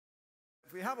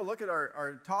If we have a look at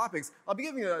our topics, I'll be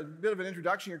giving a bit of an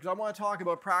introduction here because I want to talk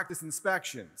about practice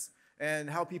inspections and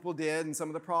how people did and some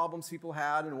of the problems people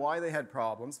had and why they had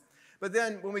problems. But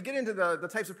then when we get into the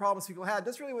types of problems people had,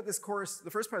 that's really what this course, the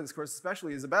first part of this course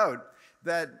especially, is about.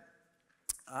 That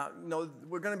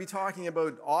we're going to be talking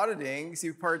about auditing. You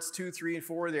see parts 2, 3, and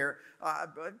 4 there,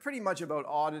 but pretty much about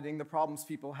auditing the problems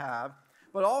people have.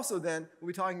 But also then, we'll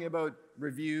be talking about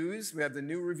reviews. We have the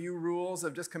new review rules that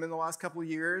have just come in the last couple of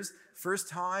years. First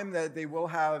time that they will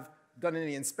have done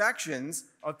any inspections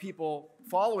of people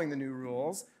following the new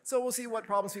rules. So we'll see what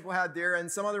problems people had there and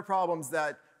some other problems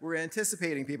that we're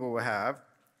anticipating people will have.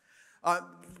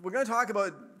 We're going to talk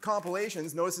about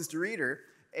compilations, notices to reader.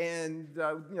 And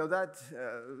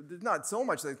there's not so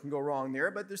much that can go wrong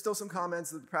there, but there's still some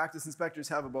comments that the practice inspectors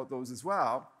have about those as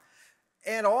well.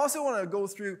 And I also want to go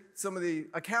through some of the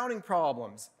accounting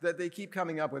problems that they keep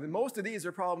coming up with. And most of these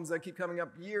are problems that keep coming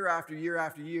up year after year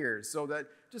after year. So that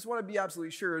just want to be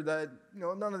absolutely sure that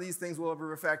none of these things will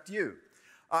ever affect you.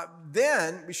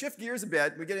 Then we shift gears a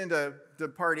bit. We get into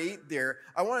part 8 there.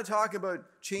 I want to talk about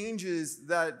changes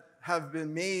that have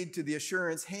been made to the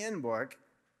assurance handbook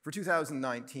for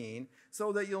 2019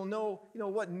 so that you'll know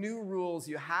what new rules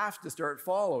you have to start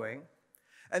following.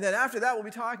 And then after that, we'll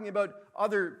be talking about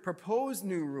other proposed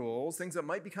new rules, things that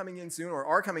might be coming in soon or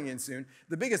are coming in soon,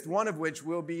 the biggest one of which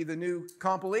will be the new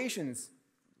compilations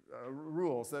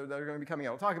rules that are going to be coming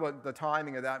out. We'll talk about the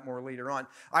timing of that more later on.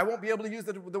 I won't be able to use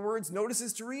the words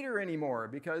notices to reader anymore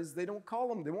because they won't call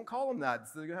them that.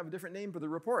 So they're going to have a different name for the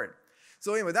report.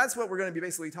 So anyway, that's what we're going to be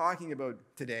basically talking about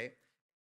today.